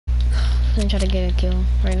gonna try to get a kill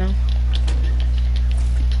right now.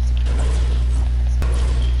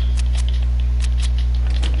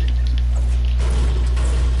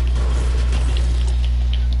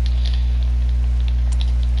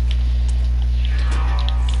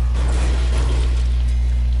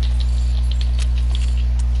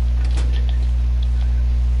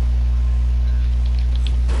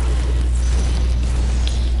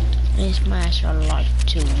 And smash a lot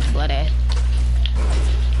too, buddy.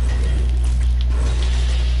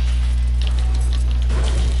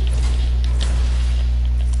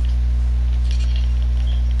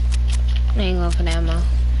 I ain't going for that ammo.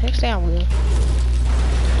 Actually, I will.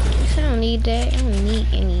 I don't need that. I don't need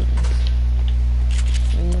any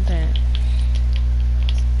of that.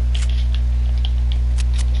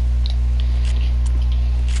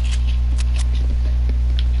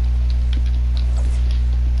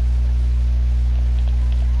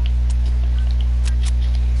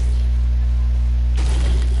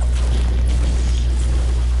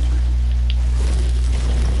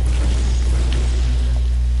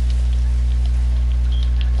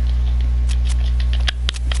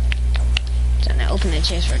 Open the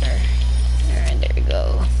chest right there. Alright, there we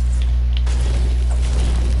go.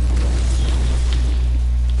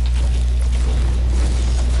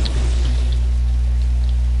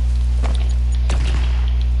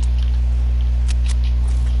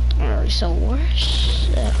 Alright, so where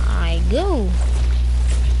should I go?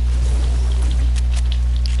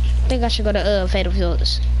 I think I should go to Fatal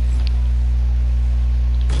Fields.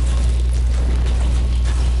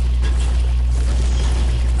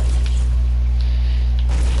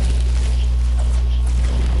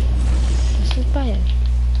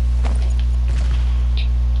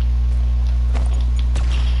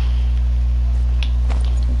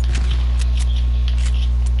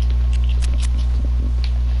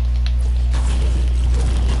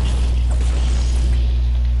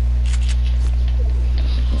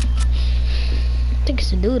 I think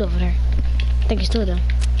it's a dude over there. I think it's two of them.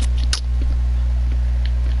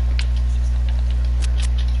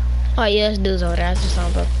 Oh yeah, it's dudes over there. I just saw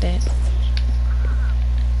about that.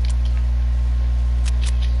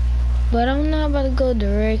 But I'm not about to go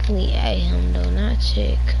directly at him though, not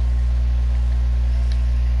check.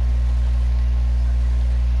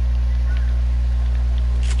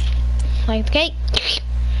 Like the cake.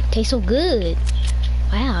 Tastes so good.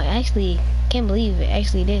 Wow, I actually can't believe it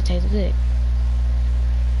actually did taste good.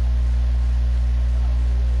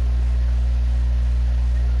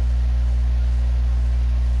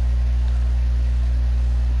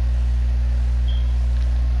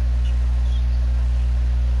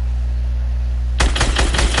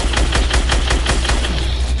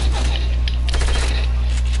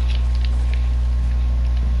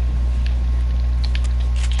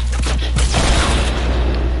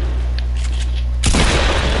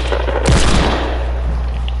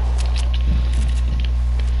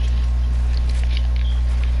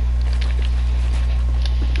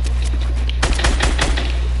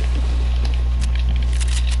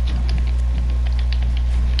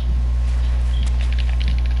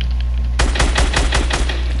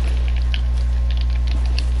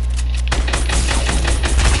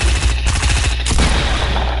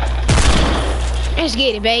 Let's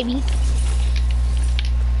get it, baby.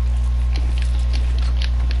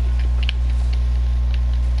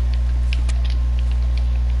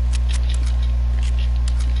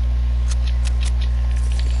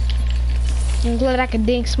 I'm glad I can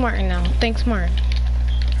think smart now. Think smart.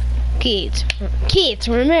 Kids,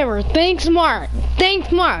 remember, think smart. Think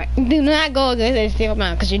smart. Do not go against that steel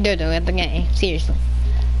amount because you're doing at the game. Seriously.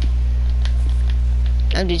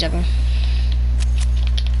 I'm just joking.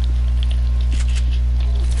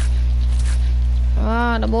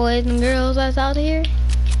 Oh, the boys and girls that's out here,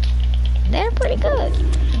 they're pretty good.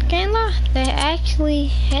 Can't lie, they actually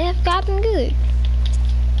have gotten good.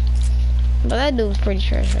 But that dude was pretty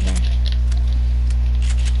trash right there.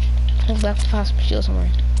 Hopefully I can find some shield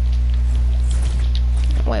somewhere.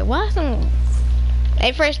 Wait, why some?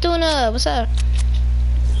 Hey, Fresh Tuna, what's up?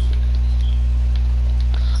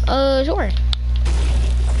 Sure.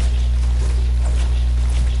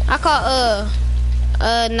 I call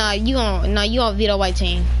you on Vito White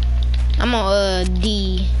team. I'm on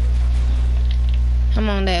D. I'm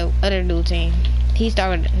on that other dude team. His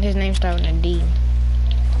name started with a D.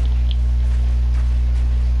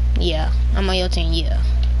 Yeah, I'm on your team, yeah.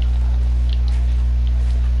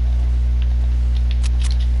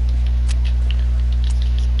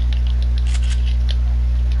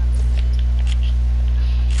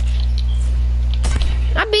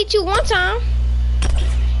 I beat you one time.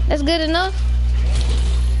 That's good enough.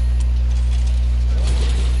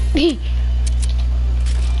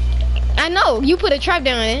 I know, you put a trap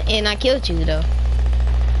down and I killed you though.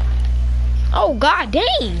 Oh god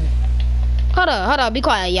dang. Hold up, be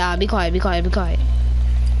quiet, y'all. Be quiet.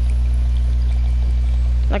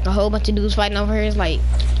 Like a whole bunch of dudes fighting over here. It's like,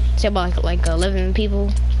 say about like 11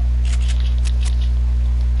 people.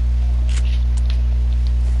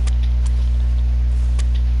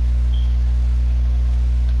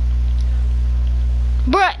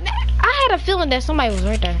 Bruh, I had a feeling that somebody was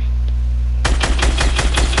right there.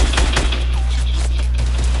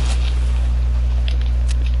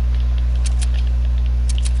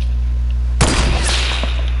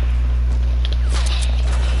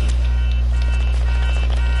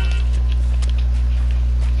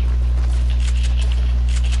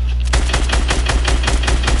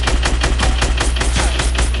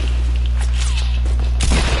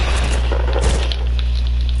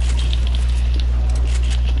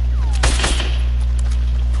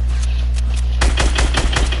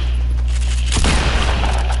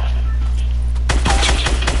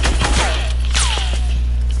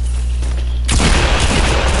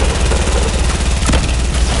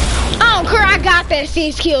 That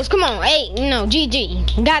 6 kills, come on, 8, no,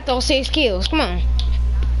 GG, got those 6 kills, come on.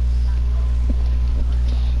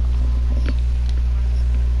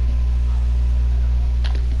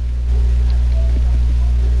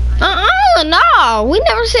 No, we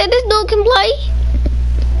never said this dude can play.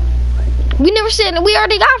 We never said that. We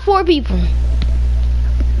already got 4 people.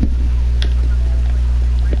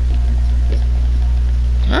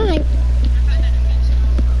 Alright.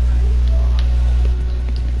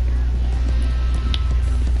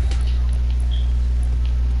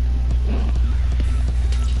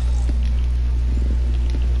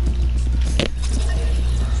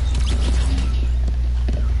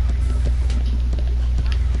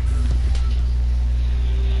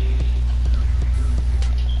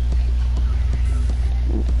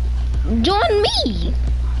 Join me.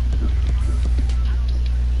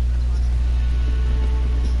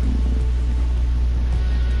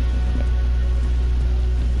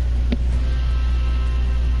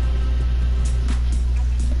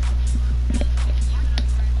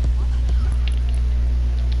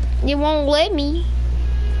 It won't let me,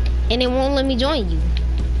 and it won't let me join you.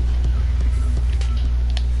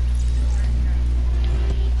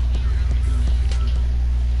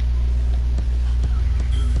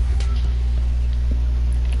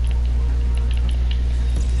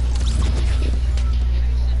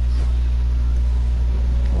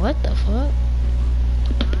 What the fuck?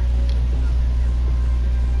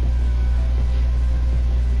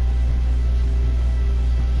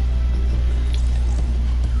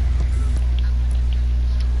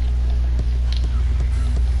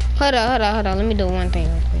 Hold on. Let me do one thing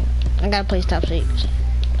real quick. I gotta play top 6.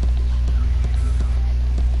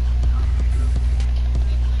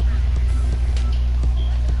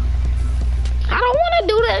 I don't wanna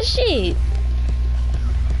do that shit.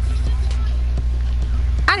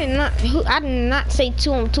 I did not say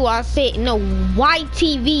to him too. I said no.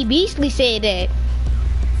 YTV Beastly said that.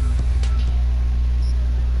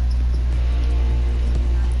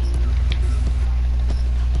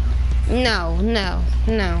 No,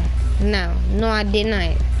 I did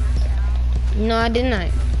not. No, I did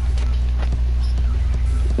not.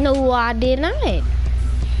 No, I did not.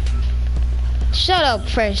 Shut up,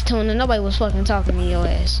 Fresh Tuna. Nobody was fucking talking to your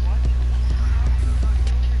ass.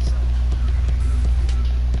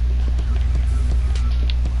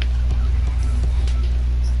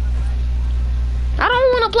 I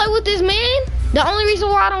don't want to play with this man. The only reason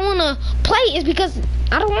why I don't want to play is because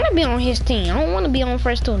I don't want to be on his team. I don't want to be on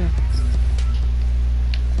Fresh Tuna.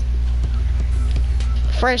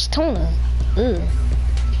 Fresh Tuna. Ugh.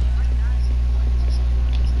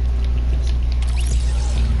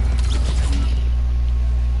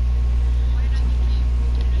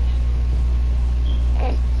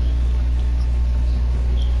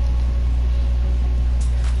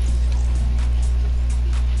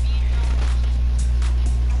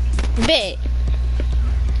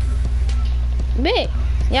 Bet.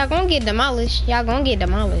 Y'all gonna get demolished.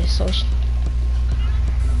 So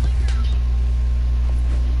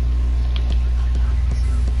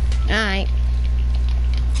alright.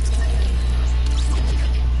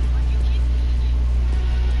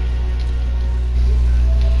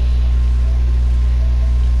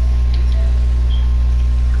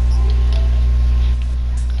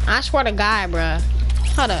 I swear to God, bruh.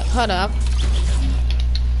 Hold up.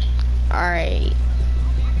 Alright.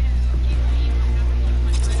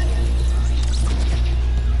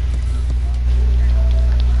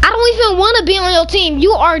 I don't even want to be on your team.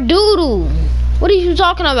 You are doo-doo. What are you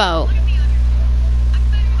talking about?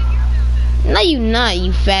 No, No, you not,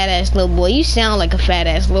 you fat ass little boy. You sound like a fat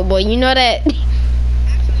ass little boy. You know that?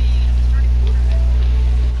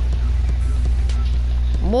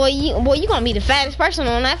 Boy, you gonna be the fattest person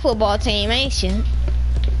on that football team, ain't you?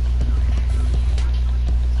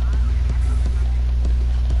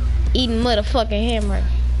 Eating motherfucking hamburger.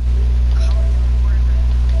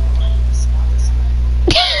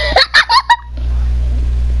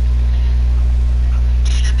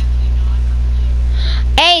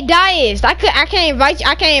 Hey, Dias, I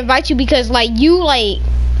can't invite you because like you like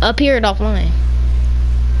appeared offline.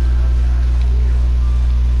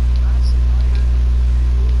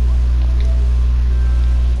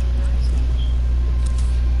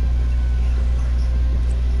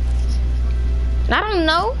 I don't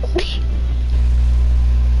know.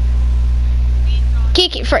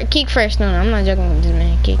 Kick first. No, I'm not joking with this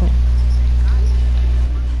man. Kick me.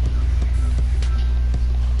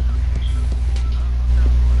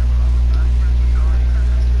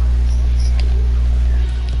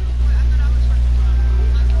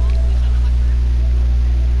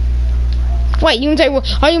 Wait, you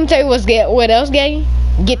gonna tell you what else, gay?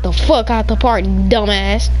 Get the fuck out the party,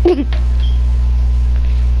 dumbass.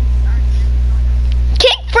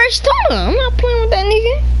 Kick first time. I'm not playing with that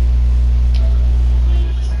nigga.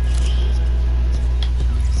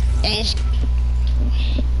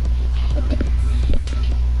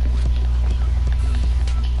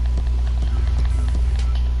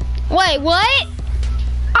 Wait, what?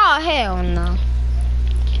 Oh, hell no.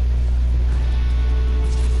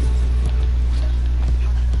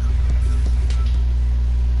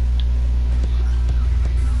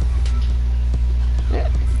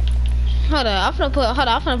 Hold up, I'm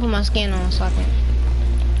finna put my skin on so I can.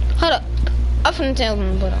 Hold up, I'm finna tell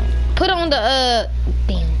them to put on the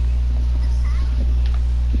thing.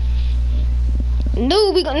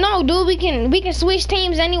 Dude, we can switch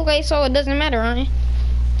teams anyway, so it doesn't matter, right?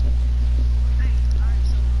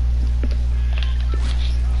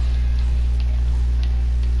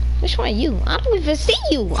 Which one you? I don't even see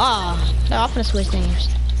you. Ah, oh, I'm finna switch teams.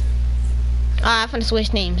 I'm finna switch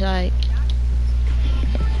teams, alright.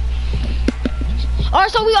 Alright,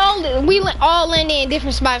 so we all landed in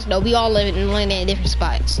different spots though. We all landed in different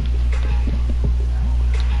spots.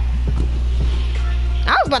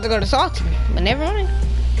 I was about to go to Salty, but never mind.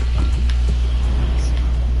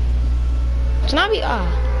 So now we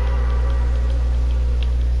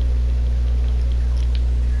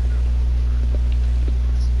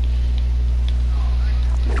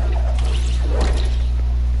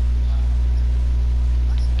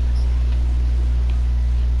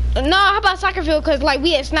No, how about soccer field? Cause like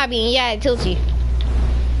we at Snobby and yeah, at Tilty.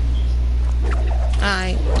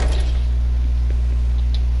 Alright.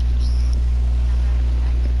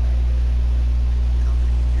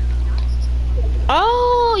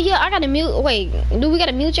 Oh yeah, I gotta mute. Wait, do we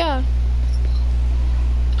gotta mute y'all?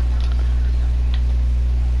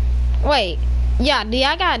 Wait, yeah, do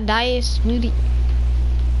y'all got Dias muted?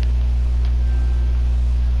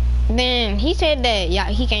 Then he said that yeah,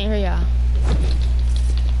 he can't hear y'all.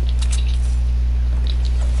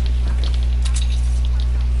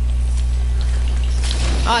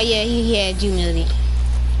 Oh yeah, he had you muted.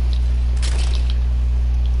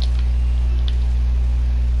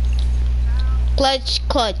 Clutch,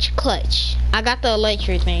 clutch, clutch. I got the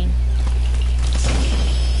electric thing.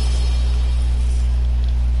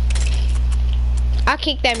 I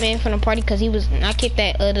kicked that man from the party because I kicked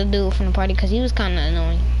that other dude from the party because he was kind of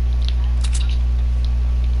annoying.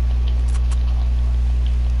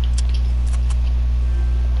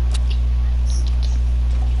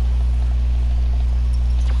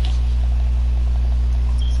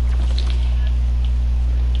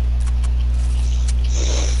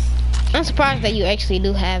 I'm surprised that you actually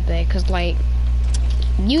do have that, cause like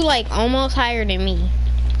you like almost higher than me,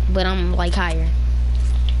 but I'm like higher.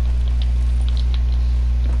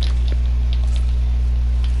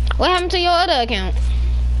 What happened to your other account?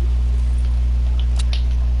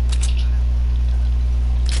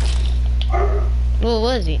 What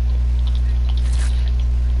was it?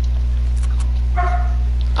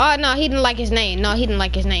 Oh no, he didn't like his name. No, he didn't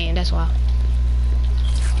like his name. That's why.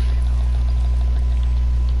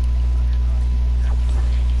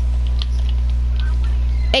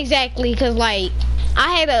 Exactly, cause like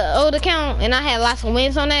I had an old account and I had lots of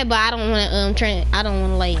wins on that, but I don't want to I don't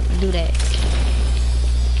want to like do that.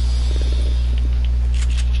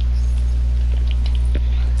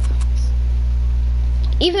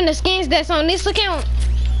 Even the skins that's on this account.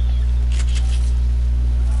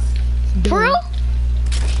 For real?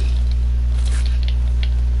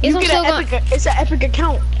 You get an epic, it's an epic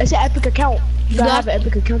account. It's an epic account. You gotta have an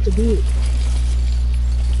epic account to do it.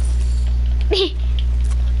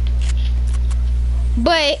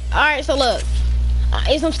 But alright, so look.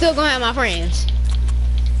 I'm still gonna have my friends.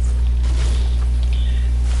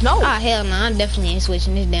 No. Ah, hell no, I definitely ain't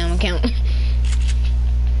switching this damn account.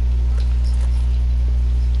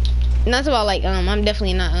 And that's about like I'm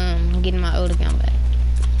definitely not getting my old account back.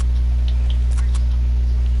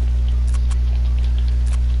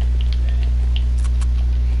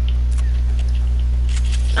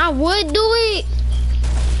 I would do it.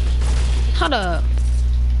 Hold up.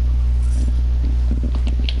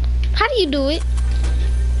 How do you do it?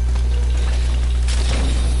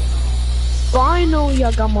 Finally,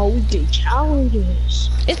 I got my weekday challenges.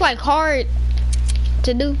 It's like hard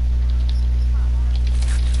to do.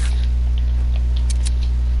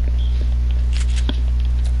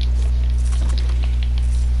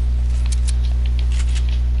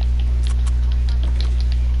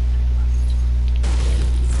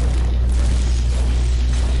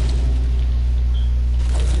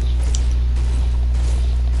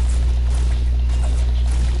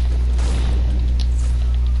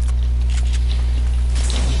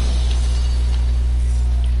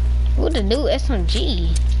 What to do?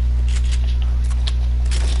 SMG.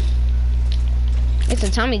 It's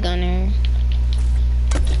a Tommy gun there.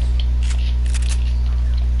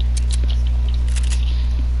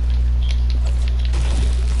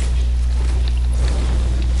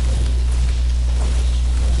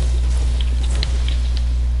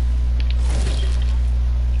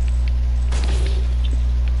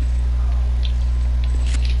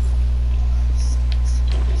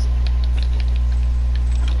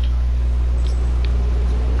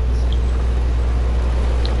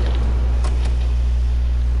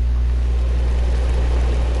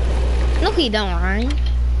 He don't, right?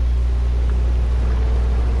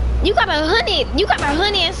 You got 100. You got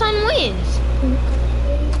 100 and some wins.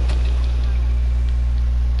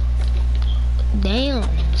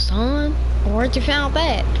 Damn, son. Where'd you found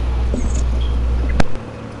that?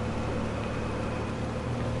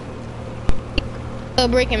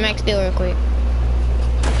 Breaking Max Steel real quick.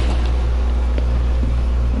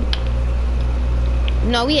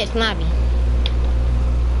 No, we at Snobby.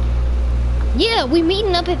 Yeah, we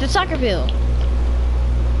meeting up at the soccer field.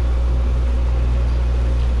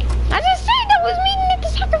 I just said that was meeting at the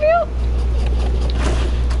soccer field.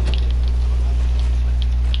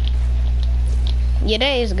 Yeah,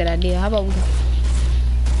 that is a good idea. How about we go?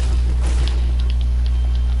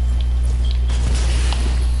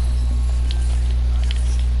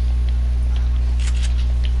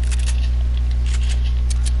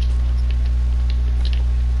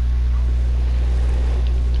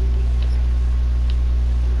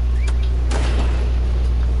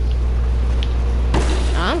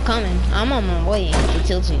 Coming. I'm on my way to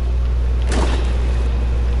Tilted.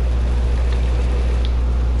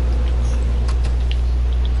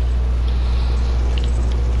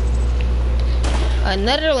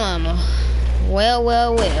 Another llama. Well,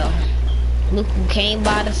 well, well. Look who came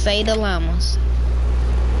by to say the llamas.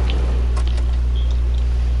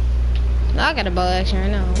 I got a bow action right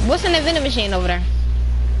now. What's in the vending machine over there?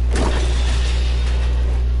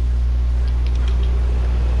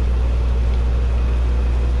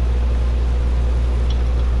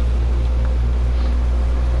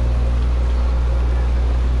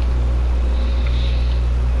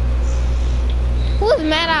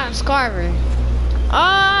 Mad Eye Scarver. Oh,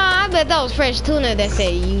 I bet that was fresh tuna that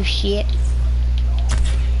said you shit.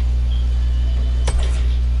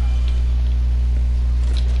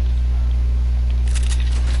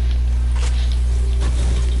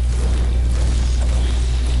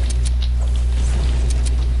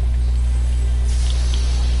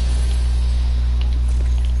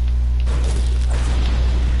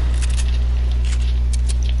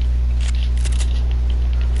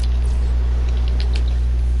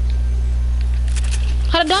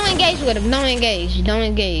 Don't engage with him. Don't engage. Don't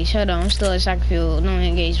engage. Hold on. I'm still at soccer field. Don't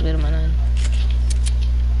engage with him or nothing.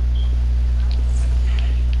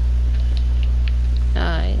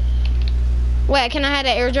 Alright. Wait, can I have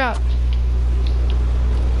that airdrop?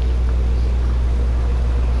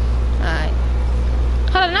 Alright.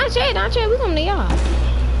 Hold on. Not yet. Not yet. We coming to y'all.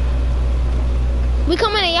 We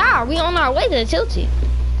coming to y'all. We on our way to the Tilted.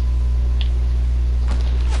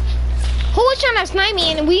 Who was trying to snipe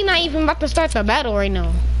me and we not even about to start the battle right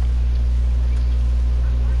now?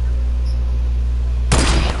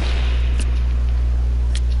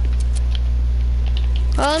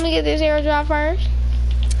 Oh, let me get this airdrop first.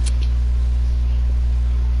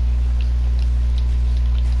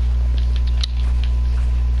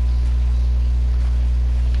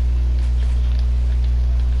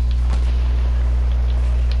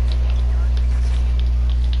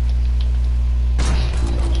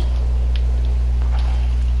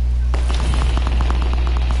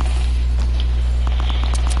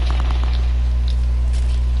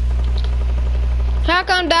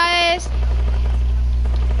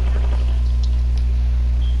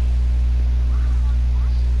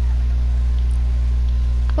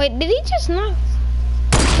 Wait, did he just knock?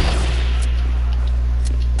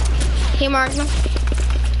 He marked him.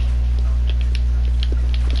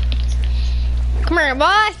 Come here,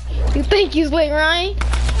 boy. You think you slick, Ryan?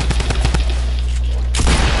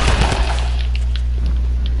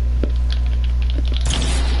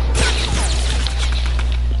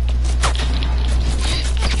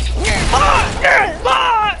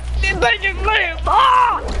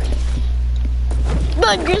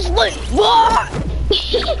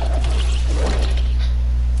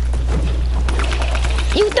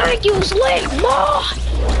 You think you slick, boy?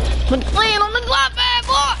 But playing on the glove bad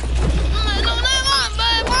boy. On that glove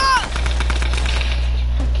bad boy.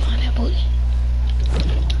 Find that booty.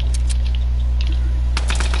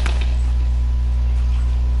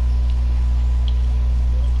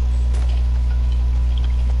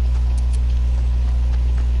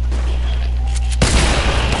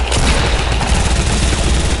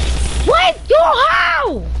 What? Yo,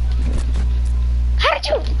 how?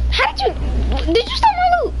 Did you steal my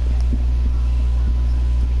loot?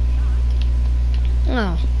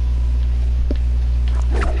 No.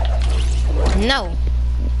 No.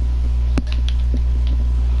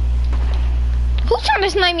 Who's trying to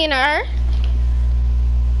snipe me in the air?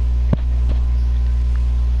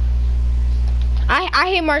 I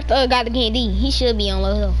hit Mark got the candy. He should be on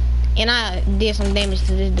low hill. And I did some damage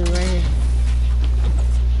to this dude right here.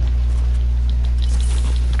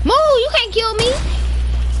 Moo, you can't kill me.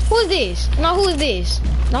 Who is this? No, who is this?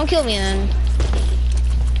 Don't kill me, man.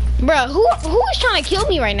 Bruh, who is trying to kill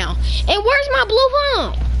me right now? And where's my blue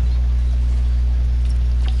pump?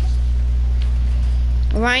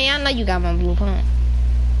 Ryan, I know you got my blue pump.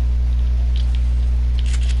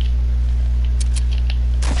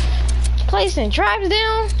 Placing traps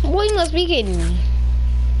down? Boy, you must be kidding me.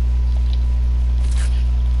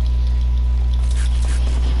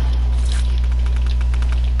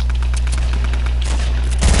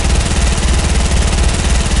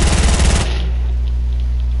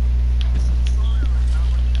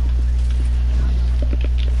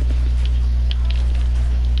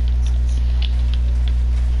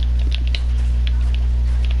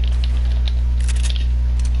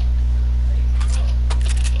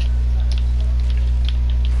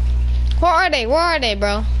 Where are they,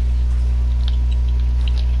 bro?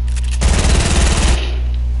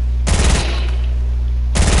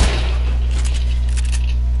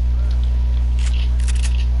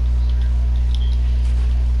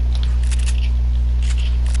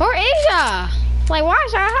 Where is y'all? Like, why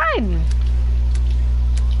is y'all hiding?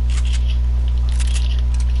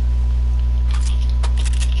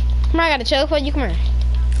 Come here, I got a choke for you. Come here.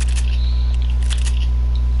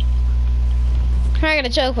 Come here, I got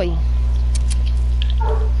a choke for you.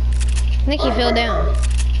 I think he fell down.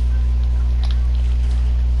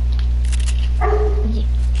 Yeah.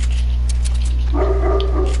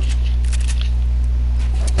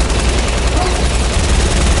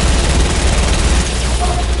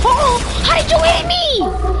 Oh, how did you hit me?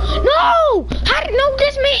 No! No,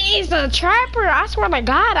 this man is a trapper. I swear to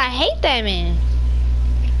God, I hate that man.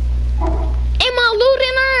 Am I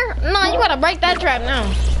looting her? No, you gotta break that trap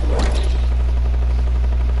now.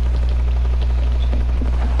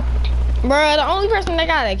 Bruh, the only person that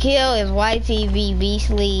gotta kill is YTV,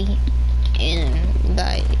 Beastly, and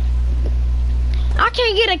like, I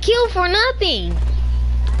can't get a kill for nothing.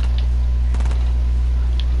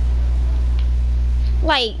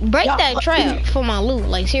 Like, break that trap for my loot.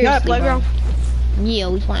 Like, seriously, bro. Yeah,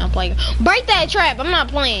 we playing playground. Break that trap. I'm not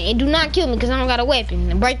playing. And do not kill me because I don't got a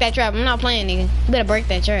weapon. Break that trap. I'm not playing, nigga. You better break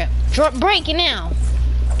that trap. Break it now.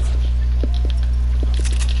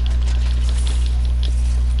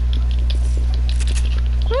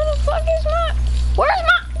 Where the fuck is my?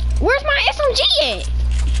 Where's my SMG at?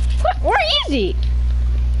 Where is it?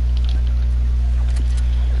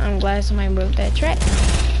 I'm glad somebody broke that trap.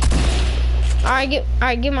 Alright,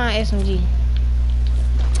 get my SMG.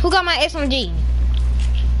 Who got my SMG?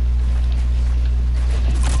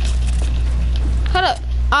 Hold up.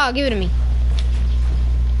 Oh, give it to me.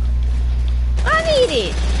 I need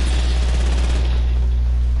it.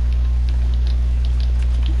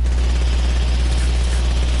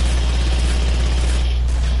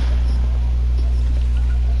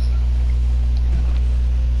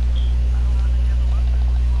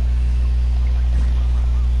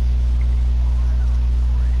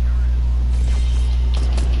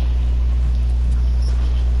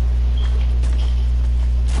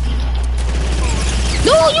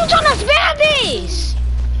 You trying to spam this?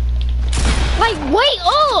 Like, wait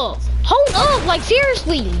up. Hold up, like,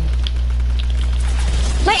 seriously.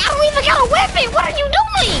 Like, I don't even got a weapon. What are you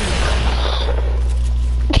doing?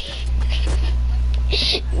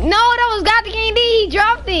 No, that was Got the King D. He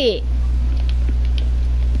dropped it.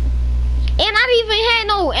 And I didn't even had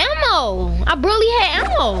no ammo. I barely had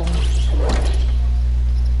ammo.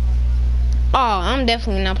 Oh, I'm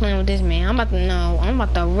definitely not playing with this man. I'm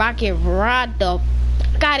about to rocket rod the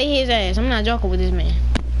fuck out of his ass. I'm not joking with this man.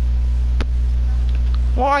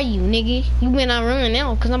 Where are you, nigga? You better not run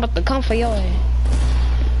now, cause I'm about to come for your ass.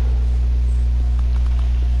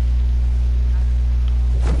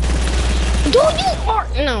 Dude, you are...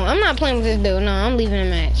 No, I'm not playing with this dude. No, I'm leaving the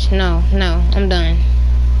match. No, I'm done.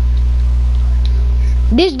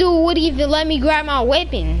 This dude wouldn't even let me grab my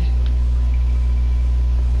weapon.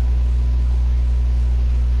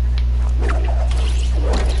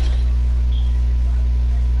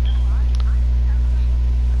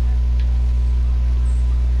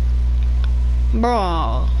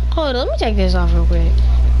 Bro, hold on, let me take this off real quick.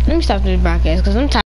 Let me stop this broadcast, cause I'm tired.